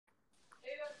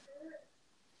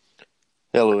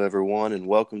Hello, everyone, and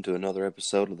welcome to another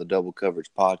episode of the Double Coverage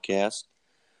Podcast.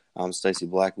 I'm Stacy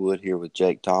Blackwood here with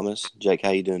Jake Thomas. Jake,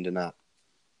 how you doing tonight?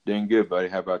 Doing good, buddy.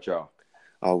 How about y'all?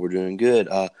 Oh, we're doing good.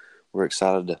 We're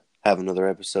excited to have another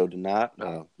episode tonight.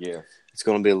 Yes. It's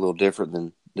going to be a little different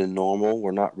than normal.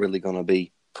 We're not really going to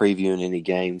be previewing any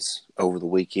games over the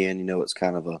weekend. You know, it's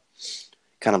kind of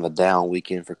a down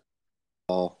weekend for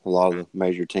football. A lot of the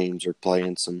major teams are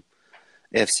playing some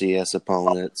FCS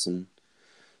opponents, and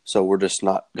so we're just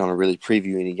not going to really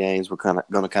preview any games. We're going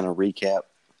to recap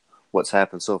what's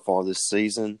happened so far this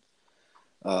season,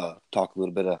 talk a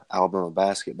little bit of Alabama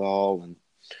basketball and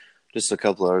just a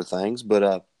couple of other things.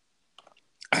 But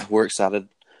we're excited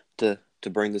to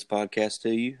bring this podcast to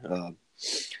you.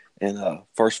 And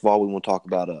first of all, we want to talk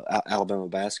about Alabama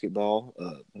basketball.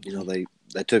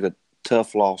 They took a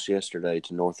tough loss yesterday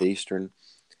to Northeastern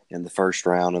in the first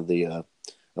round of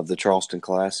the Charleston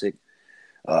Classic.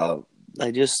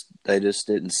 They just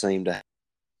didn't seem to have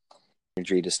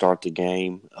injury to start the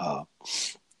game.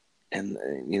 And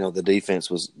the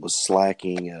defense was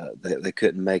slacking. They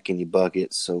couldn't make any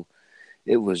buckets, so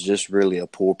it was just really a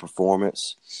poor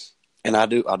performance. And I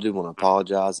do want to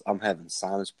apologize. I'm having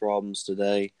sinus problems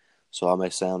today, so I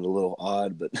may sound a little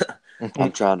odd, but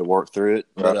I'm trying to work through it.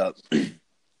 Right.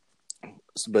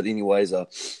 But anyways,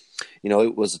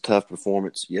 it was a tough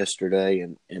performance yesterday,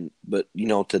 but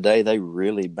today they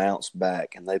really bounced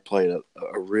back and they played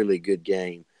a really good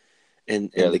game.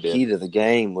 And the key to the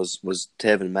game was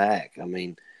Tevin Mack. I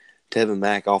mean, Tevin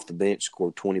Mack off the bench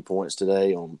scored 20 points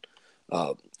today.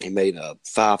 He made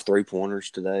 5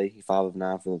 3-pointers today, 5 of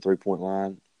 9 from the 3-point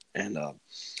line, and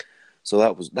so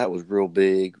that was real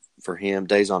big for him.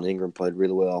 Dazon Ingram played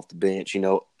really well off the bench.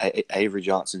 Avery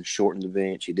Johnson shortened the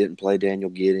bench. He didn't play Daniel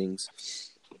Giddings,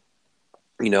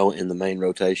 in the main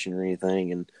rotation or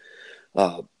anything, and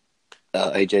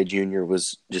AJ Jr.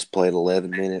 was just played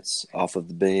 11 minutes off of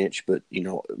the bench, but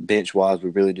bench wise, we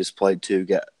really just played two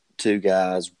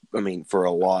guys. I mean, for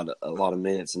a lot of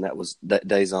minutes, and that was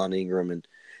Dazon Ingram and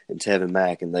Tevin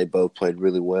Mack, and they both played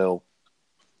really well.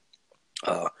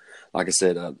 Like I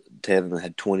said, Tevin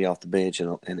had 20 off the bench,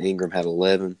 and Ingram had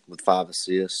 11 with 5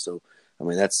 assists. So, I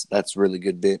mean, that's really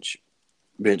good bench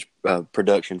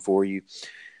production for you.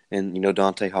 And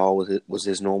Dante Hall was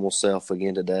his normal self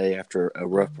again today after a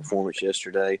rough performance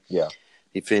yesterday. Yeah,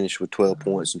 he finished with 12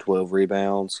 points and 12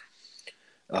 rebounds.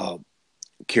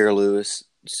 Kira Lewis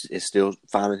is still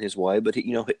finding his way, but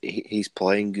he's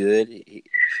playing good.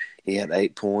 He had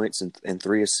 8 points and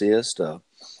 3 assists.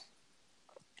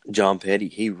 John Petty,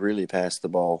 he really passed the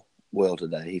ball well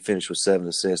today. He finished with 7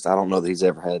 assists. I don't know that he's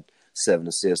ever had 7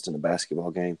 assists in a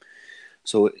basketball game.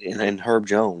 So, and Herb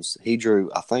Jones, he drew,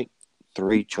 I think,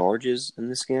 3 charges in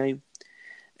this game,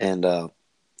 and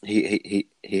he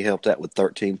helped out with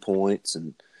 13 points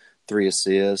and 3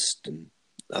 assists and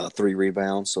 3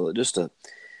 rebounds. So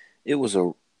it was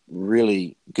a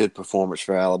really good performance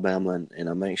for Alabama, and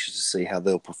I'm anxious to see how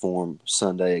they'll perform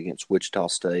Sunday against Wichita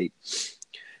State.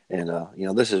 And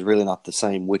this is really not the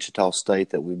same Wichita State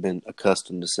that we've been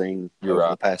accustomed to seeing over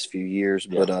the past few years,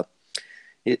 but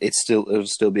it'll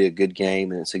still be a good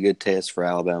game, and it's a good test for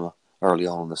Alabama early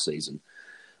on in the season.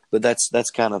 But that's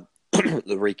kind of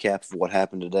the recap of what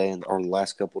happened today or the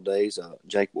last couple of days.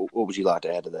 Jake, what would you like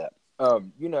to add to that?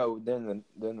 Then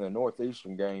the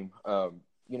Northeastern game,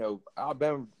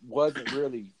 Alabama wasn't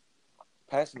really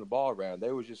passing the ball around.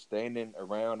 They was just standing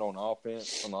around on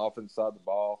offense, on the offense side of the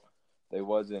ball. They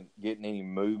wasn't getting any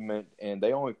movement, and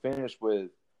they only finished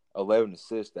with 11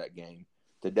 assists that game.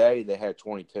 Today they had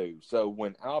 22. So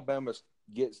when Alabama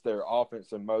gets their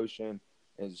offense in motion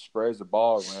and spreads the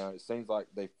ball around, it seems like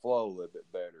they flow a little bit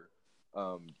better.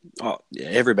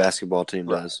 Every basketball team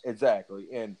does. Exactly,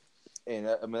 and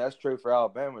I mean that's true for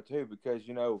Alabama too, because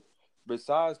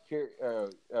besides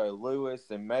Lewis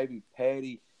and maybe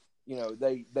Petty,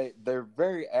 they're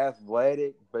very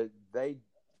athletic, but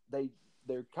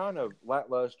they're kind of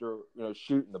lackluster,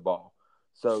 shooting the ball.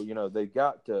 So they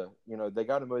got to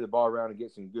move the ball around and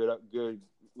get some good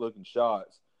looking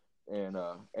shots,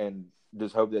 and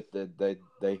just hope that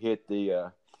they hit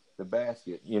the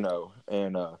basket,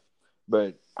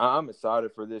 but I'm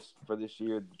excited for this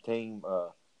year. The team,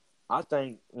 I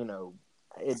think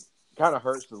it kind of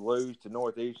hurts to lose to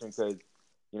Northeastern because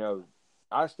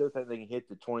I still think they can hit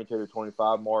the 22 to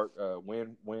 25 mark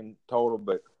win total,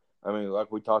 but I mean,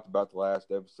 like we talked about the last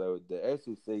episode, the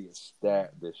SEC is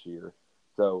stacked this year.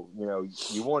 So,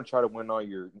 you want to try to win all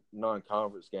your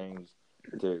non-conference games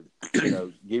to,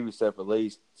 give yourself at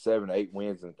least 7 to 8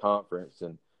 wins in conference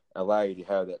and allow you to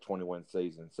have that 21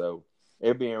 season. So,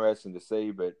 it'd be interesting to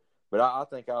see. But I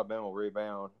think Alabama will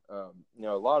rebound. A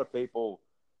lot of people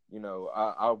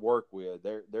I work with,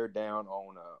 they're down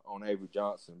on Avery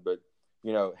Johnson, but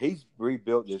he's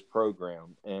rebuilt this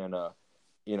program, and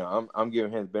I'm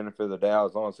giving him the benefit of the doubt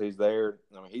as long as he's there.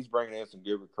 I mean, he's bringing in some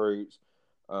good recruits.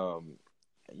 So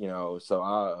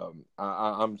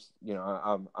I'm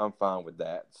fine with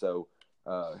that. So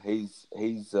he's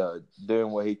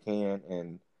doing what he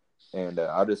can, and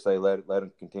I'll just say let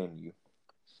him continue.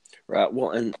 Right.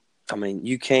 Well, and I mean,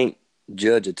 you can't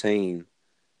judge a team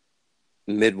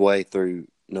midway through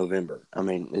November. I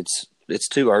mean, it's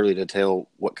too early to tell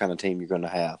what kind of team you're going to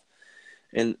have,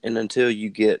 and until you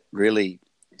get really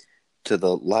to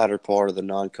the latter part of the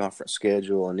non-conference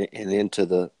schedule and into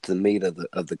the meat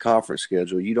of the conference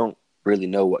schedule, you don't really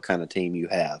know what kind of team you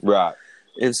have. Right.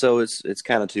 And so it's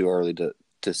kind of too early to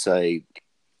say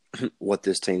what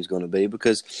this team's going to be,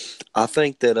 because I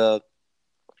think that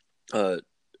the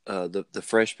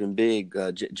freshman big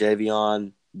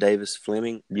Javion Davis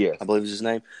Fleming, yes, I believe is his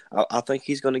name. I think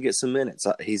he's going to get some minutes.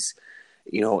 He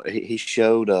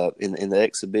showed in the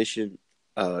exhibition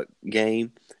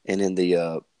game and in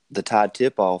the Tide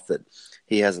tip-off that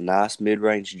he has a nice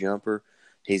mid-range jumper.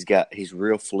 He's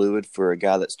real fluid for a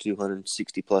guy that's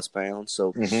 260 plus pounds.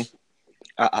 So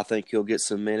I think he'll get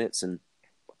some minutes, and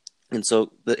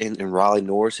so and Riley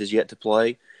Norris is yet to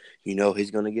play.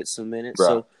 He's going to get some minutes. Right.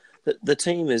 So the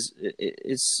team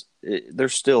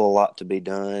there's still a lot to be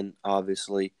done,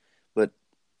 obviously, but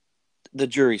the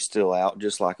jury's still out,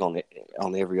 just like on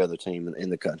every other team in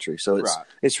the country. So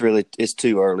it's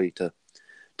too early to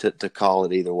call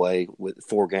it either way with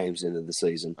 4 games into the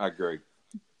season. I agree.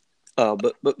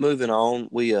 But moving on,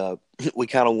 we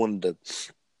kind of wanted to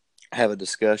have a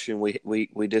discussion.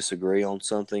 We disagree on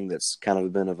something that's kind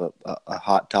of been of a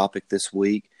hot topic this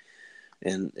week,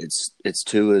 and it's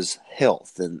Tua's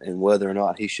health and whether or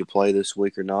not he should play this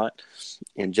week or not.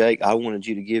 And Jake, I wanted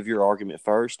you to give your argument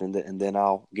first, and then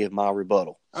I'll give my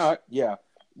rebuttal. Yeah.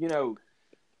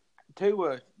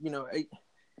 Tua,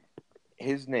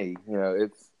 his knee, a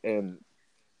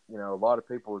lot of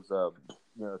people's,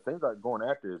 it seems like going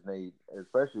after his knee,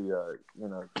 especially, the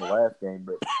last game.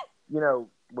 But,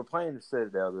 we're playing the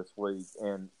Citadel this week,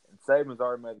 and Saban's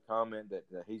already made the comment that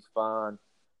he's fine.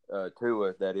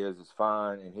 Tua, that is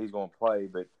fine, and he's going to play.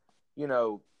 But,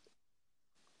 in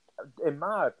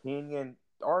my opinion,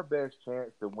 our best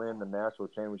chance to win the national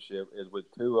championship is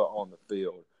with Tua on the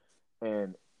field.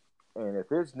 And if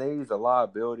his knee's a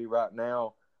liability right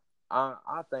now,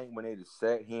 I think we need to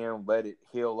set him, let it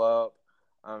heal up.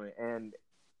 I mean, and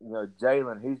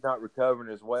Jalen, he's not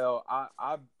recovering as well.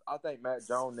 I think Matt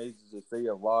Jones needs to see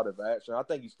a lot of action. I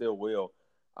think he still will.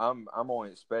 I'm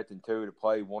only expecting Tua to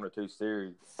play 1 or 2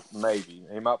 series, maybe.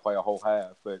 He might play a whole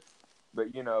half, but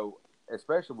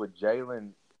especially with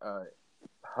Jalen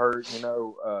hurt,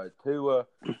 Tua,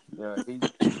 I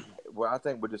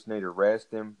think we just need to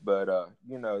rest him. But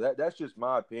that's just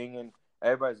my opinion.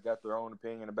 Everybody's got their own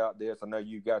opinion about this. I know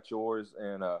you got yours,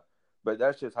 and but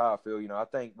that's just how I feel. I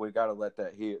think we got to let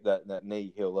that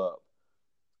knee heal up.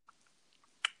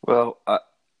 Well, I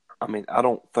mean, I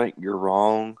don't think you're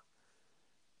wrong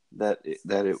that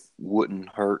it wouldn't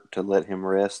hurt to let him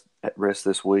rest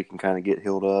this week and kind of get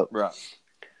healed up. Right.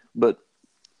 But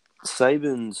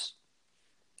Saban's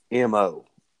MO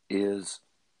is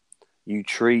you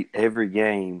treat every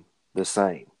game the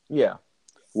same. Yeah.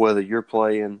 Whether you're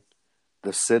playing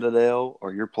the Citadel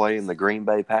or you're playing the Green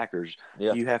Bay Packers,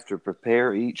 you have to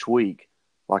prepare each week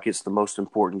like it's the most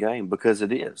important game, because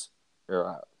it is. You're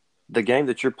right. The game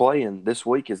that you're playing this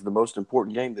week is the most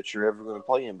important game that you're ever going to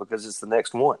play in, because it's the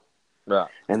next one. Right.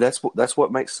 And that's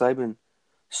what makes Saban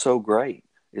so great,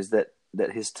 is that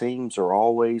his teams are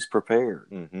always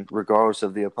prepared, regardless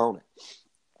of the opponent.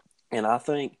 And I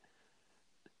think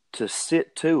to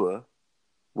sit Tua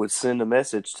would send a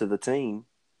message to the team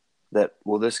that,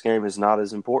 well, this game is not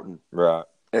as important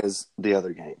as the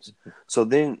other games. So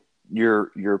then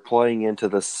you're playing into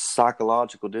the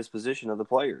psychological disposition of the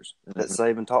players that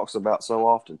Saban talks about so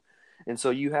often. And so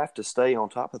you have to stay on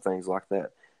top of things like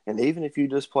that. And even if you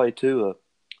just play Tua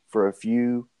for a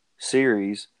few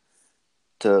series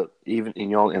to even,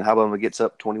 and Alabama gets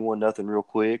up 21-0 real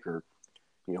quick, or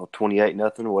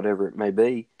 28-0, or whatever it may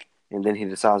be, and then he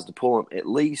decides to pull him, at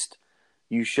least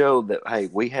you showed that, hey,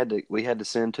 we had to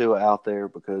send Tua out there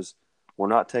because we're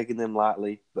not taking them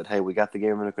lightly, but hey, we got the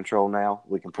game under control now.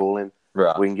 We can pull him.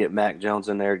 Right. We can get Mac Jones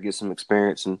in there to get some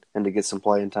experience and to get some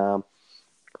playing time.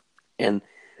 And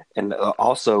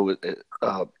also it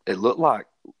looked like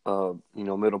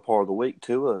middle part of the week,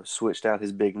 Tua switched out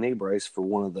his big knee brace for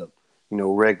one of the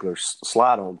regular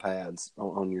slide-on pads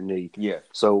on your knee. Yeah.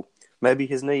 So maybe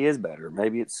his knee is better.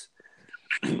 Maybe it's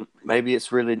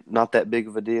really not that big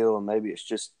of a deal, and maybe it's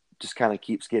just just kind of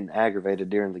keeps getting aggravated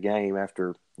during the game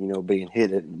after being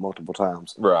hit it multiple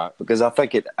times. Right. Because I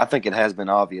think it has been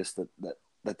obvious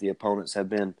that the opponents have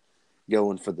been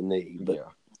going for the knee.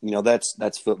 But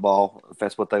that's football. If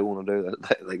that's what they want to do,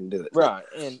 they can do it. Right.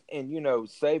 And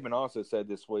Saban also said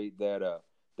this week that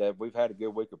we've had a good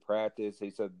week of practice.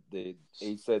 He said that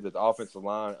the offensive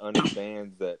line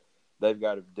understands that they've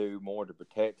got to do more to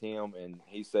protect him, and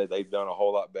he said they've done a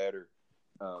whole lot better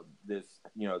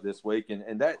this week,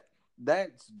 and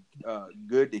that's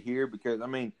good to hear because I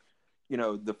mean,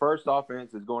 the first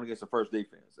offense is going against the first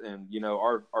defense, and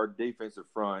our defensive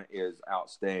front is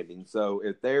outstanding. So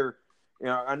if they're,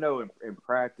 I know in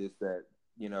practice that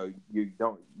your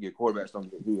quarterbacks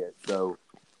don't get hit, so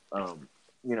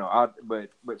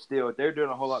but still, if they're doing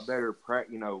a whole lot better,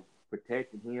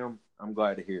 protecting him, I'm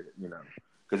glad to hear it,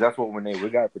 because that's what we need. We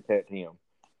got to protect him.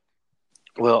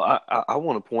 Well, I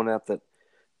want to point out that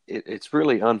it's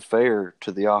really unfair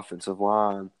to the offensive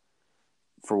line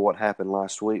for what happened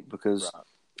last week because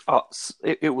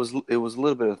it was a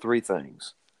little bit of three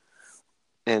things,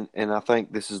 and I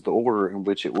think this is the order in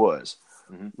which it was.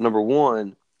 Mm-hmm. Number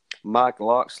one, Mike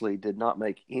Locksley did not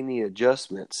make any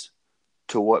adjustments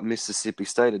to what Mississippi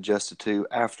State adjusted to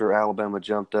after Alabama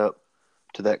jumped up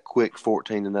to that quick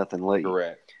 14-0 lead.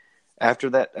 Correct. After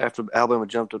Alabama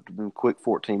jumped up to them quick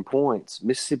 14 points,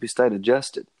 Mississippi State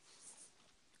adjusted,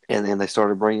 and then they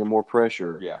started bringing more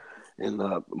pressure. Yeah. And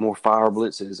more fire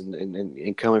blitzes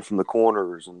and coming from the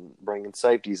corners and bringing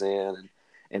safeties in.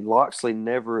 And Locksley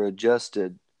never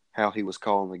adjusted how he was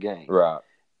calling the game. Right.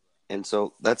 And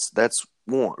so that's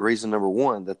reason number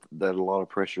one that a lot of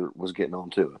pressure was getting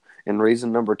on Tua. And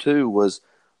reason number two was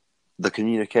the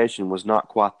communication was not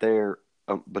quite there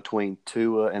between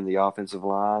Tua and the offensive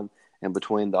line and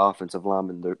between the offensive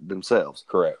linemen themselves.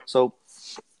 Correct. So,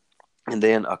 and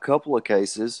then a couple of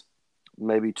cases,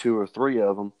 maybe two or three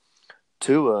of them,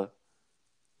 Tua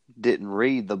didn't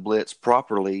read the blitz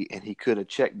properly, and he could have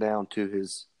checked down to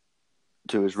his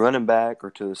running back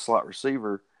or to his slot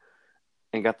receiver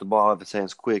and got the ball out of his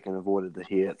hands quick and avoided the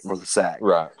hit or the sack.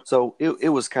 Right. So it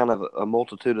was kind of a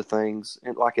multitude of things,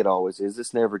 and like it always is,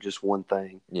 it's never just one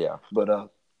thing. Yeah.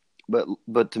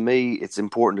 But to me, it's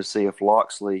important to see if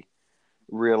Locksley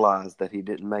realized that he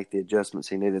didn't make the adjustments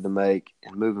he needed to make,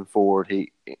 and moving forward,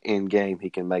 in game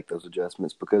he can make those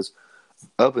adjustments because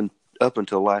up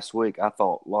until last week, I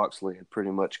thought Locksley had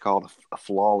pretty much called a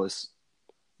flawless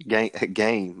game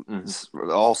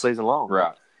mm-hmm. all season long.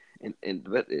 Right.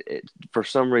 But for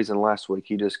some reason last week,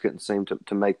 he just couldn't seem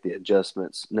to make the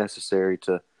adjustments necessary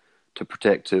to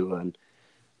protect Tua. And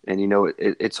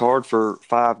it's hard for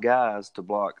five guys to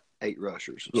block 8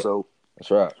 rushers. Yeah. So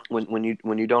that's right. When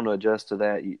you don't adjust to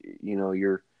that,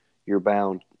 you're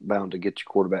bound to get your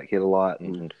quarterback hit a lot.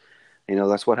 Mm-hmm. And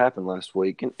that's what happened last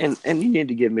week. And you need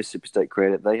to give Mississippi State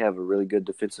credit. They have a really good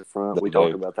defensive front. We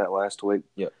talked about that last week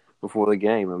before the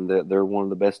game. I mean, they're one of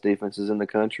the best defenses in the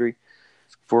country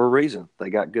for a reason. They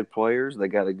got good players. They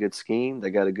got a good scheme. They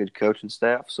got a good coaching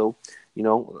staff. So,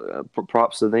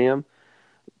 props to them.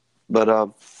 But,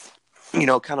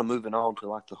 kind of moving on to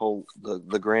like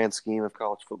the grand scheme of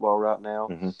college football right now,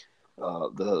 mm-hmm.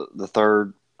 The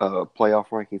third playoff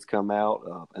rankings come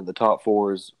out, and the top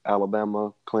 4 is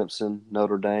Alabama, Clemson,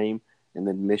 Notre Dame, and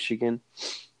then Michigan.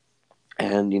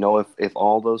 And if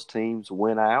all those teams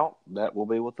win out, that will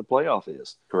be what the playoff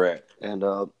is. Correct. And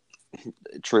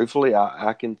truthfully,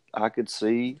 I could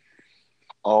see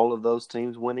all of those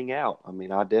teams winning out. I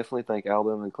mean, I definitely think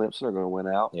Alabama and Clemson are going to win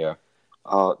out. Yeah.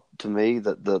 To me,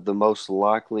 the most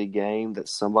likely game that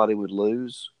somebody would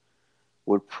lose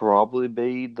would probably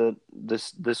be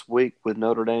this week with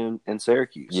Notre Dame and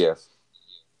Syracuse. Yes.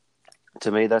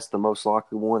 To me, that's the most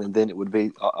likely one, and then it would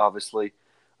be obviously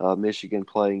Michigan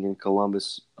playing in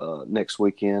Columbus next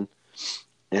weekend,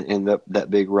 and that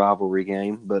big rivalry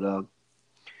game. But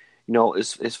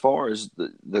as far as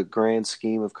the grand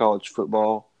scheme of college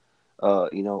football,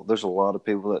 there's a lot of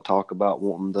people that talk about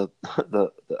wanting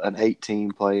an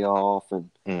 8-team playoff, and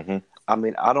mm-hmm. I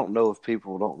mean, I don't know if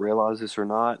people don't realize this or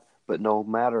not. But no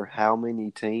matter how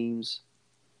many teams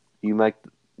you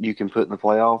can put in the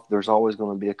playoff, there's always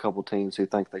going to be a couple teams who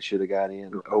think they should have got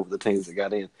in over the teams that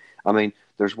got in. I mean,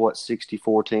 there's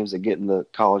 64 teams that get in the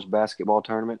college basketball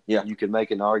tournament. Yeah. You could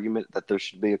make an argument that there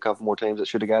should be a couple more teams that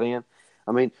should have got in.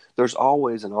 I mean, there's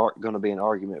always going to be an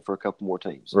argument for a couple more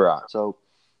teams. Right. So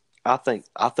I think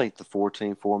the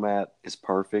 4-team format is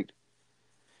perfect.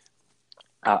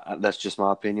 That's just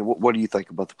my opinion. What do you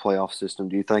think about the playoff system?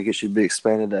 Do you think it should be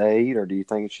expanded to 8, or do you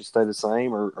think it should stay the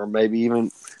same, or maybe even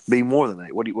be more than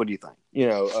 8? What do you think?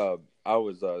 I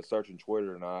was searching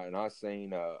Twitter and I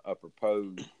seen a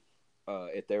proposed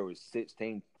if there was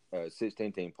 16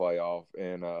 16-team playoff,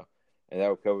 and that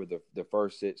would cover the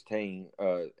first 16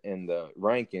 in the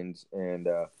rankings, and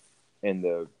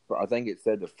I think it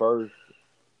said the first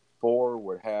 4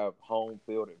 would have home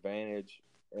field advantage,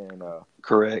 and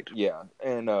correct. yeah,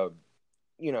 and I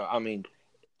mean,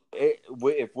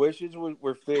 if wishes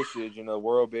were fishes, the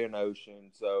world be an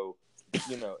ocean. So,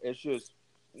 it's just,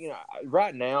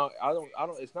 right now I don't.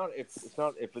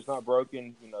 If it's not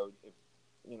broken,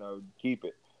 keep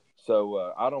it.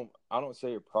 So I don't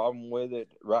see a problem with it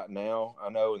right now. I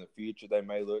know in the future they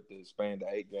may look to expand to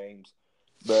 8 games,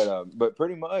 but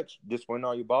pretty much just win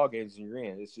all your ball games and you're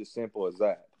in. It's just simple as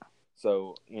that.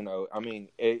 So I mean,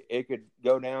 it could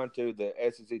go down to the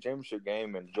SEC championship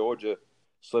game and Georgia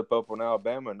slip up on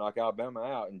Alabama and knock Alabama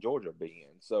out, and Georgia be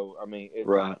in. So I mean,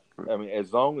 Right. I mean,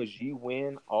 as long as you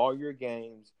win all your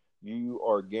games, you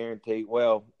are guaranteed.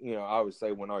 Well, I would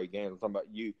say win all your games. I'm talking about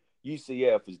you.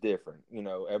 UCF is different.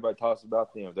 Everybody talks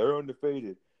about them. They're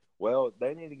undefeated. Well,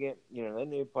 they need to they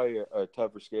need to play a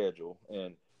tougher schedule.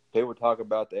 And people talk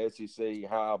about the SEC,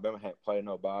 how Alabama hadn't played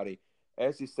nobody.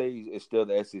 SEC is still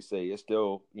the SEC. It's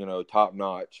still, top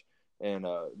notch. And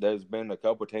there's been a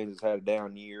couple of teams that's had a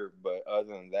down year, but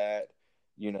other than that,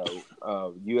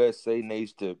 USC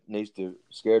needs to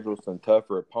schedule some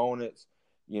tougher opponents.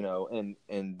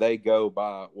 And they go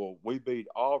by, well, we beat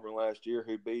Auburn last year,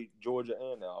 who beat Georgia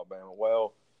and Alabama.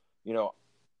 Well,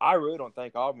 I really don't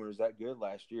think Auburn was that good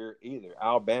last year either.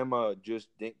 Alabama just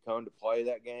didn't come to play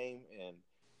that game,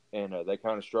 and they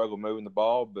kind of struggled moving the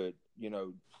ball. But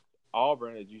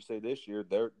Auburn, as you say this year,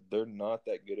 they're not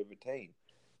that good of a team,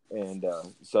 and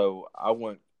so I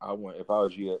wouldn't if I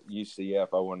was UCF,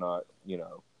 I would not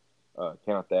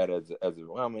count that as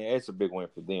well. I mean, it's a big win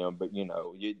for them, but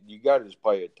you got to just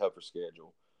play a tougher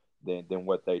schedule than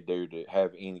what they do to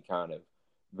have any kind of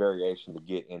variation to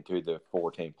get into the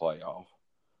 14 playoff.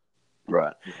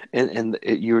 Right, and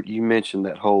you mentioned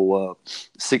that whole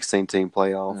 16-team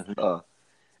playoff.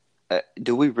 Mm-hmm.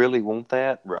 Do we really want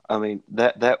that? Right. I mean,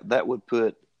 that would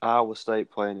put Iowa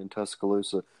State playing in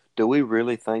Tuscaloosa. Do we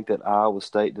really think that Iowa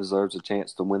State deserves a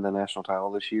chance to win the national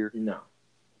title this year? No.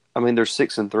 I mean, they're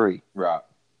 6-3. Right.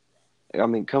 I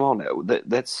mean, come on now.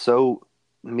 That's so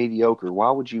mediocre.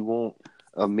 Why would you want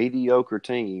a mediocre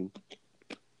team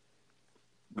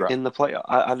in the playoff?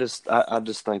 I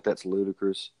just think that's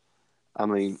ludicrous. I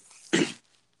mean,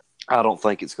 I don't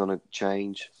think it's going to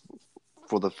change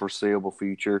for the foreseeable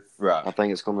future. Right. I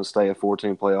think it's going to stay a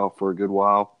 14 playoff for a good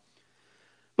while.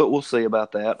 But we'll see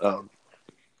about that.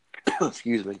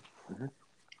 Excuse me. Mm-hmm.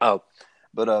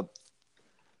 But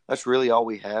that's really all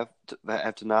we have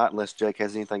tonight, unless Jake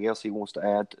has anything else he wants to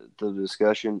add to the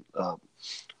discussion.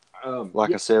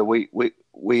 I said, we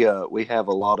have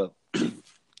a lot of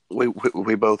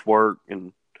we both work,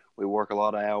 and we work a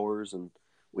lot of hours, and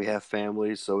we have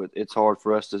families, so it's hard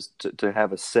for us to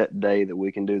have a set day that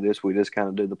we can do this. We just kind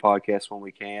of do the podcast when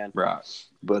we can. Right.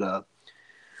 But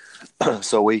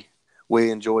so we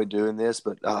enjoy doing this,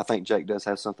 but I think Jake does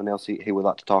have something else he would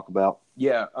like to talk about.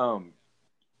 Yeah.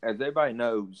 As everybody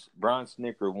knows, Brian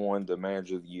Snicker won the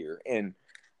Manager of the Year, and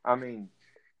I mean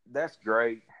that's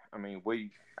great. I mean,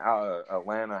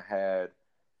 Atlanta had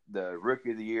the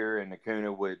Rookie of the Year in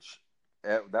Acuna, which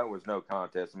that was no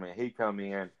contest. I mean, he come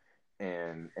in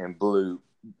and blew,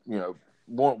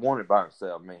 won it by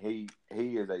himself. I mean,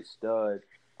 he is a stud.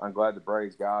 I'm glad the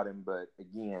Braves got him, but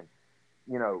again,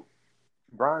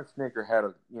 Brian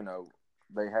Snicker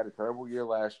they had a terrible year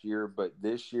last year, but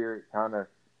this year it kind of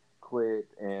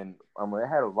clicked, and I mean, they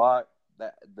had a lot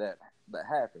that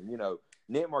happened.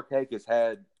 Nick Markakis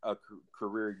had a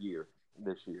career year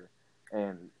this year,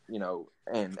 and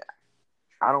and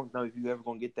I don't know if you're ever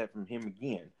going to get that from him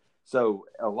again. So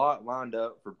a lot lined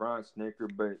up for Brian Snicker,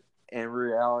 but in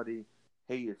reality,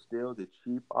 he is still the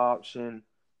cheap option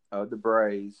of the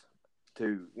Braves.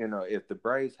 If the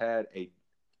Braves had a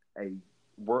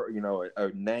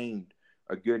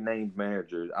good named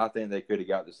manager, I think they could have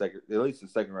got at least the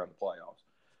second round of the playoffs.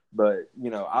 But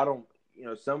I don't.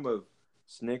 Some of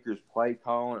Snicker's play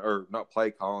calling, or not play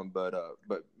calling, but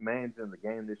managing the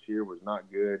game this year was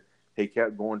not good. He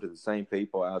kept going to the same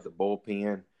people out of the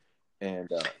bullpen, and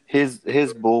his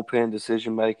bullpen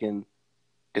decision making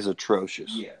is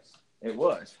atrocious. Yes, it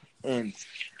was. And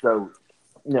so,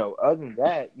 other than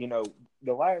that,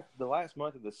 the last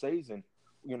month of the season,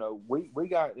 we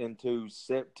got into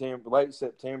late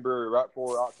September, right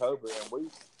before October, and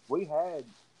we had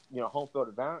home field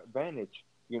advantage.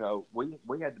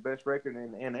 We had the best record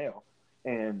in the NL,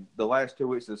 and the last 2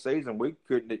 weeks of the season we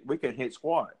couldn't hit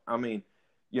squat. I mean,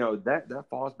 that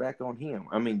falls back on him.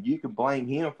 I mean, you can blame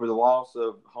him for the loss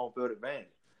of home field advantage,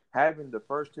 having the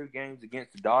first two games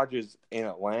against the Dodgers in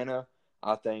Atlanta,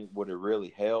 I think would have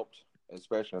really helped,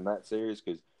 especially in that series,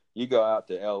 because you go out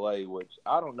to L.A., which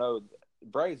I don't know.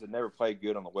 Braves have never played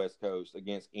good on the West Coast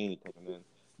against any team. I mean,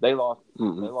 they lost.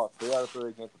 Mm-mm. They lost 3 out of 3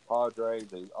 against the Padres.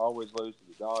 They always lose to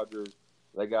the Dodgers.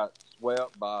 They got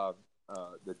swept by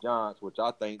the Giants, which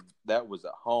I think that was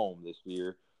at home this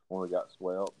year when we got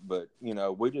swept. But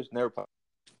we just never played.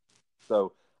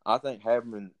 So I think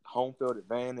having home field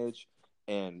advantage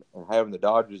and having the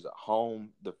Dodgers at home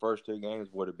the first 2 games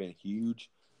would have been huge.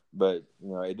 But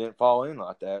it didn't fall in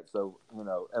like that. So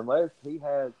unless we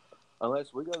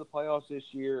go to the playoffs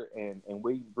this year and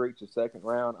we reach the second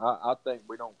round, I think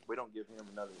we don't give him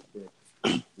another extension.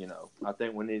 I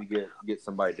think we need to get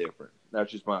somebody different.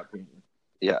 That's just my opinion.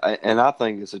 Yeah, and I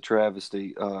think it's a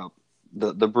travesty.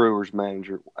 The Brewers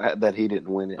manager that he didn't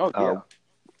win it. Oh yeah.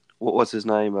 What's his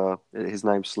name? His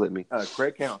name slipped me.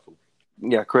 Craig Counsell.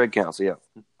 Yeah, Craig Counsell.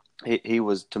 Yeah, he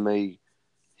was, to me,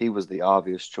 he was the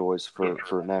obvious choice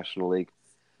for National League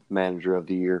Manager of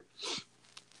the Year.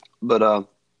 But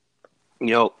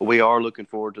we are looking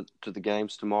forward to the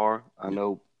games tomorrow. I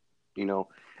know,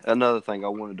 another thing I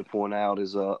wanted to point out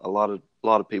is a lot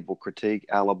of people critique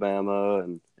Alabama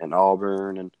and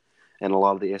Auburn and a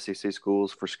lot of the SEC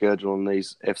schools for scheduling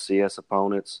these FCS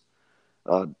opponents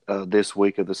this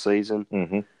week of the season.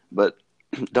 Mm-hmm. But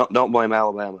don't blame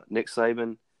Alabama. Nick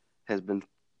Saban has been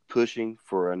pushing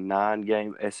for a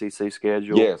 9-game SEC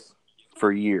schedule. Yes.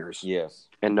 For years. Yes.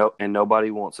 And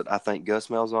nobody wants it. I think Gus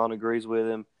Malzahn agrees with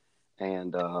him,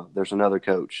 and there's another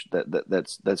coach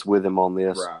that's with him on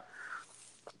this. Right.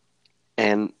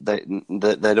 And they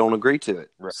don't agree to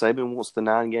it. Right. Saban wants the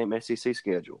 9-game SEC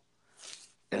schedule,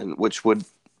 and which would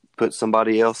put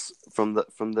somebody else from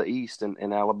the East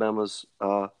in Alabama's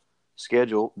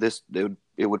schedule.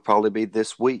 It would probably be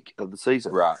this week of the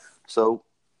season. Right. So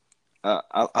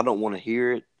I don't want to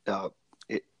hear it.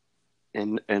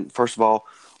 And first of all,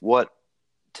 what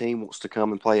team wants to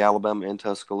come and play Alabama in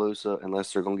Tuscaloosa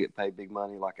unless they're going to get paid big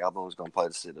money like Alabama's going to play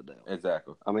the Citadel?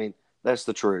 Exactly. I mean, that's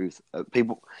the truth.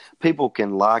 People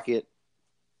can like it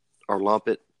or lump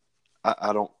it.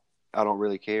 I don't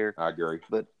really care. I agree.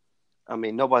 But I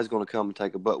mean, nobody's going to come and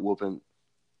take a butt whooping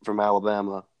from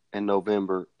Alabama in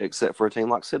November except for a team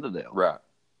like Citadel. Right.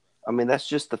 I mean, that's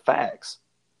just the facts.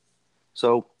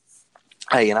 So,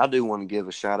 hey, and I do want to give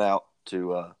a shout out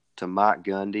to Mike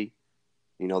Gundy,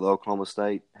 the Oklahoma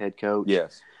State head coach.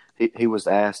 Yes. He was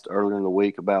asked earlier in the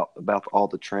week about all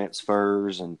the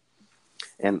transfers and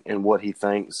what he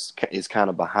thinks is kind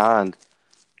of behind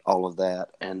all of that.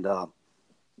 And,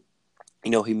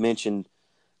 he mentioned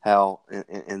how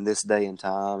in this day and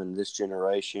time and this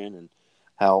generation and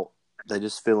how they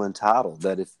just feel entitled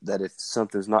that if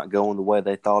something's not going the way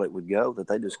they thought it would go, that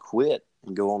they just quit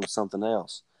and go on to something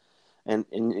else. And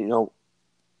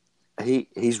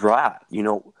he's right.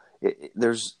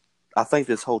 I think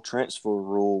this whole transfer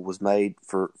rule was made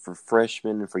for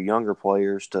freshmen and for younger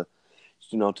players to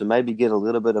maybe get a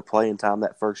little bit of playing time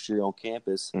that first year on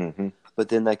campus, mm-hmm. but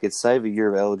then they could save a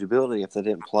year of eligibility if they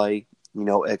didn't play,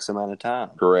 X amount of time.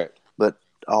 Correct. But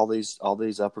all these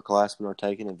upperclassmen are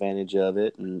taking advantage of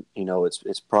it, and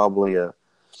it's probably a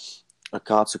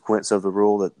consequence of the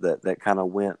rule that kind of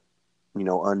went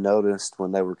unnoticed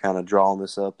when they were kind of drawing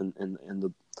this up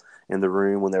in the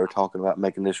room when they were talking about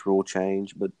making this rule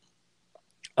change. But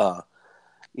Mike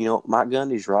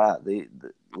Gundy's right.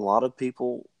 A lot of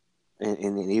people,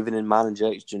 and even in mine and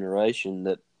Jake's generation,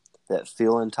 that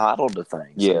feel entitled to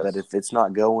things. Yes. So that if it's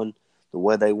not going the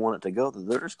way they want it to go,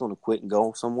 they're just going to quit and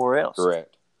go somewhere else.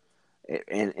 Correct.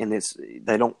 And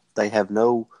they have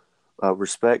no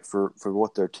respect for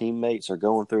what their teammates are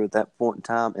going through at that point in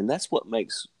time, and that's what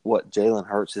makes what Jalen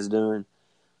Hurts is doing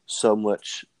so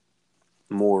much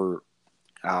more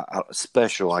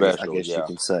special. I guess yeah. you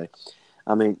can say.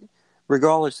 I mean,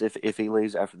 regardless if he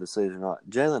leaves after the season or not,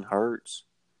 Jalen Hurts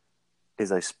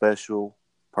is a special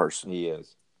person. He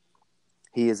is.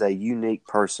 He is a unique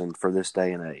person for this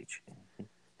day and age.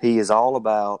 He is all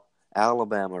about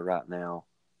Alabama right now,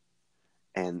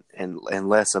 and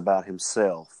less about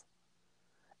himself.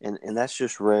 And that's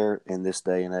just rare in this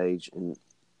day and age. And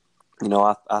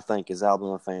I think as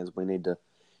Alabama fans, we need to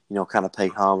kind of pay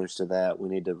homage to that. We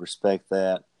need to respect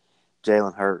that.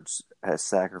 Jalen Hurts has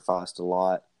sacrificed a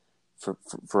lot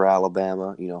for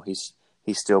Alabama. He's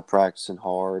still practicing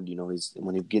hard.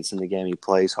 When he gets in the game, he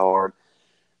plays hard.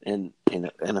 And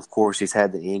of course, he's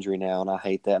had the injury now, and I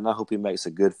hate that. And I hope he makes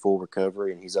a good full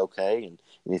recovery and he's okay. And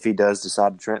if he does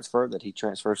decide to transfer, that he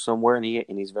transfers somewhere and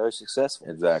he's very successful.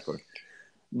 Exactly.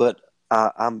 But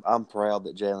I'm proud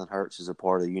that Jalen Hurts is a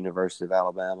part of the University of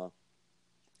Alabama,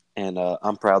 and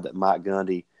I'm proud that Mike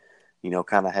Gundy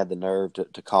kind of had the nerve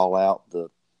to call out the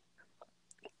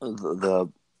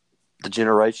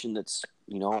generation that's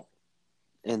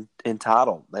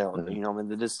entitled. They are, I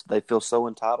mean, they feel so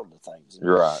entitled to things.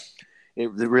 Right.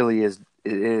 It really is.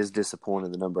 It is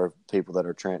disappointing the number of people that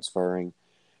are transferring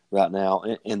right now.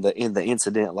 In the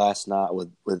incident last night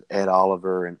with Ed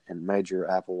Oliver and Major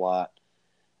Applewhite,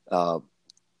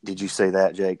 did you say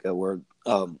that, Jake? Where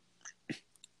Ed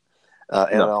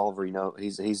Oliver,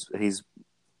 he's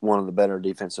one of the better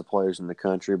defensive players in the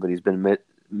country, but he's been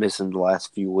missing the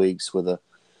last few weeks with a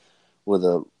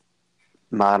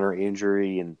minor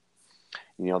injury, and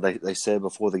they said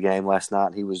before the game last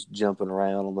night he was jumping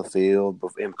around on the field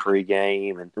in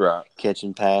pregame and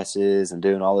catching passes and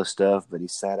doing all this stuff, but he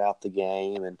sat out the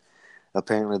game. And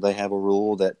apparently they have a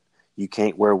rule that you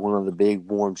can't wear one of the big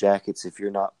warm jackets if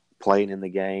you're not playing in the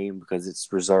game, because it's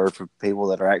reserved for people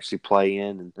that are actually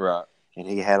playing. And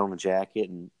he had on a jacket,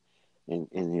 and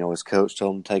his coach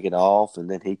told him to take it off, and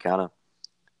then he kind of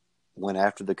went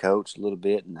after the coach a little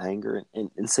bit in anger.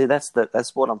 And see, that's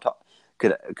what I'm talking.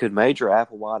 Could Major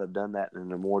Applewhite have done that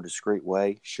in a more discreet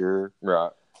way? Sure. Right.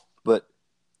 But,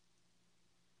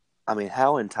 I mean,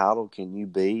 how entitled can you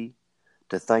be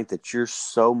to think that you're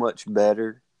so much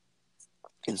better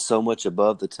and so much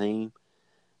above the team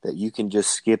that you can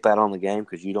just skip out on the game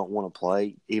because you don't want to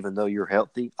play, even though you're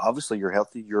healthy? Obviously, you're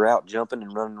healthy. You're out jumping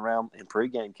and running around in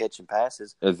pregame catching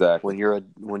passes. Exactly.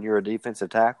 When you're a defensive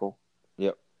tackle.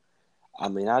 Yep. I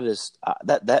mean,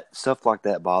 that stuff like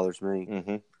that bothers me.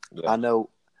 Mm-hmm. Yeah.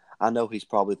 I know he's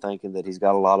probably thinking that he's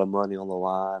got a lot of money on the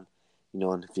line,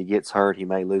 and if he gets hurt, he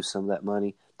may lose some of that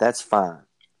money. That's fine.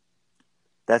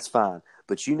 That's fine.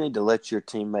 But you need to let your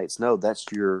teammates know that's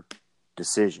your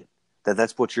decision,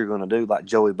 that's what you're going to do, like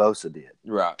Joey Bosa did.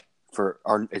 Right.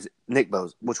 Is it Nick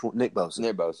Bosa? Which one? Nick Bosa.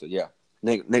 Nick Bosa, yeah.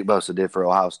 Nick Bosa did for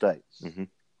Ohio State. Mm-hmm.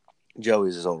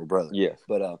 Joey's his older brother. Yes.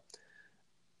 But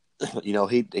he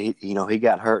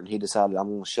got hurt and he decided, I'm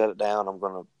going to shut it down. I'm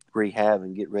going to rehab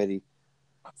and get ready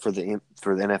for the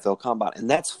NFL Combine, and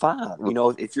that's fine.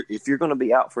 If you're going to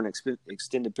be out for an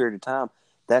extended period of time,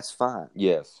 that's fine.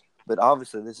 Yes. But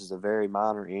obviously, this is a very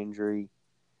minor injury,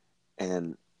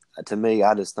 and to me,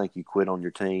 I just think you quit on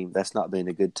your team. That's not being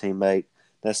a good teammate.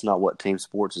 That's not what team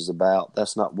sports is about.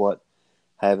 That's not what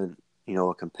having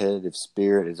a competitive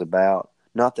spirit is about.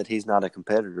 Not that he's not a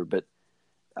competitor, but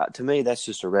to me, that's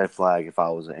just a red flag if I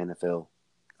was an NFL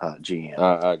GM.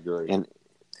 I agree.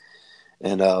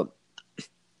 And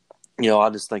I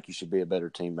just think you should be a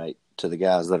better teammate to the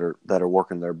guys that are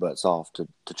working their butts off to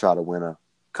try to win a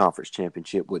conference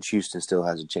championship, which Houston still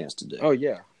has a chance to do. Oh,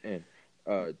 yeah. And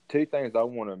two things I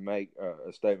want to make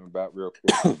a statement about real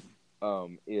quick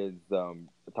is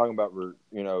talking about,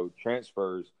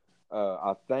 transfers.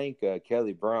 I think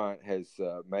Kelly Bryant has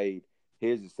made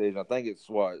his decision. I think it's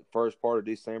first part of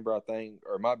December, I think,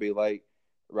 or it might be late,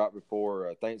 right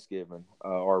before Thanksgiving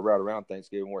or right around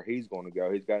Thanksgiving, where he's going to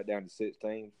go. He's got it down to 6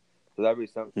 teams. So that'd be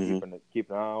something to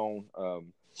keep an eye on.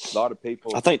 A lot of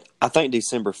people. I think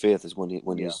December 5th is when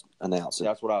he's announced it.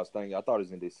 That's what I was thinking. I thought it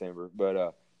was in December,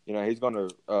 but he's going to.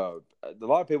 A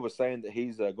lot of people are saying that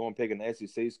he's going to pick an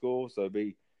SEC school, so it'd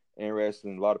be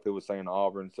interesting. A lot of people are saying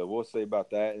Auburn, so we'll see about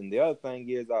that. And the other thing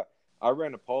is, I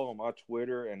ran a poll on my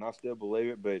Twitter, and I still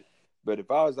believe it, but if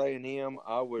I was A&M,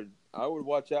 I would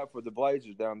watch out for the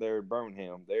Blazers down there in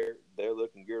Birmingham. They're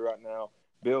looking good right now.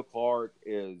 Bill Clark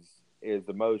is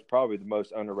probably the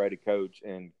most underrated coach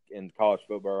in college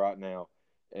football right now,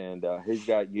 and he's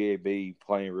got UAB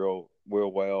playing real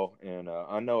well. And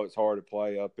I know it's hard to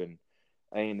play up in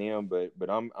A&M, but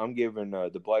I'm giving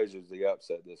the Blazers the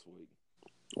upset this week.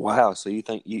 Wow! So you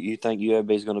think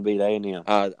UAB is going to beat A&M?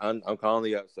 I'm calling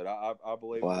the upset. I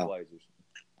believe in the Blazers.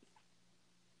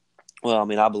 Well, I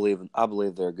mean, I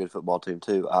believe they're a good football team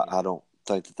too. I don't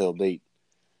think that they'll beat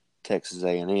Texas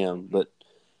A&M, but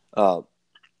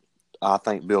I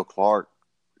think Bill Clark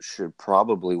should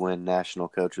probably win National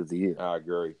Coach of the Year. I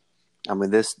agree. I mean,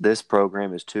 this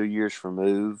program is 2 years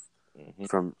removed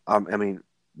from. They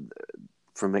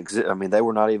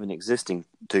were not even existing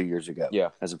 2 years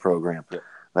ago. As a program,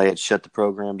 they had shut the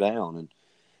program down,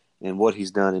 and what he's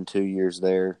done in 2 years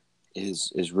there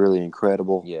is really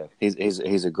incredible. Yeah,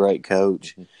 he's a great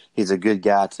coach. Mm-hmm. He's a good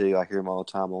guy too. I hear him all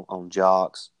the time on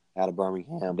Jocks out of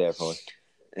Birmingham. Definitely.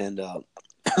 And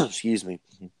excuse me,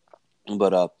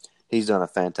 but he's done a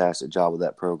fantastic job with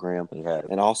that program.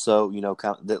 And also,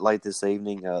 kind of late this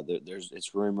evening,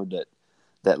 it's rumored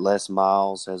that Les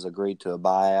Miles has agreed to a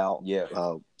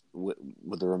buyout.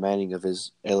 With the remaining of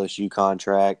his LSU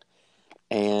contract,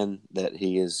 and that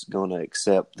he is going to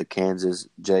accept the Kansas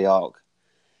Jayhawk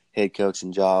head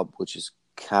coaching job, which is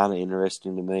kind of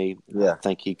interesting to me. Yeah. I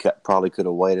think he probably could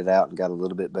have waited out and got a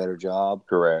little bit better job.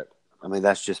 Correct. I mean,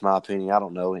 that's just my opinion. I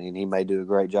don't know, and he may do a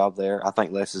great job there. I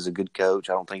think Les is a good coach.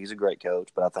 I don't think he's a great coach,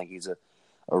 but I think he's a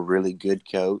really good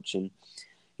coach, and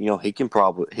he can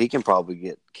probably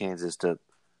get Kansas to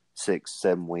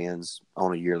 6-7 wins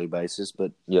on a yearly basis.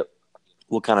 But Yep.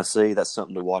 we'll kind of see. That's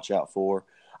something to watch out for.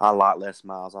 I like Les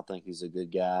Miles. I think he's a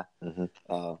good guy.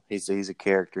 Mm-hmm. He's a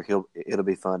character. It'll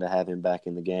be fun to have him back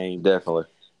in the game. Definitely.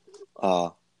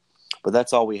 But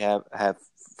that's all we have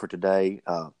for today.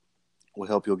 We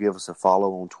hope you'll give us a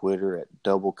follow on Twitter at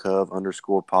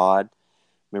 @doublecov_pod.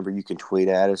 Remember, you can tweet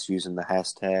at us using the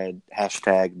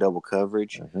hashtag double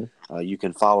coverage. Mm-hmm. You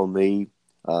can follow me,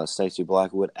 Stacey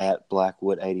Blackwood, at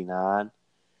Blackwood89.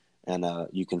 And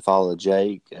you can follow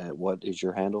Jake at, what is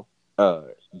your handle?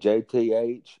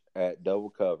 JTH at double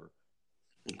cover.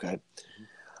 Okay.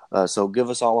 So give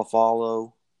us all a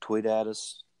follow. Tweet at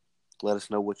us. Let us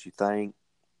know what you think.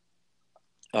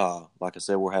 Like I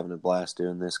said, we're having a blast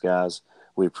doing this, guys.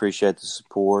 We appreciate the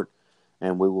support,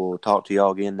 and we will talk to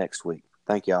y'all again next week.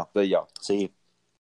 Thank y'all. See y'all. See you.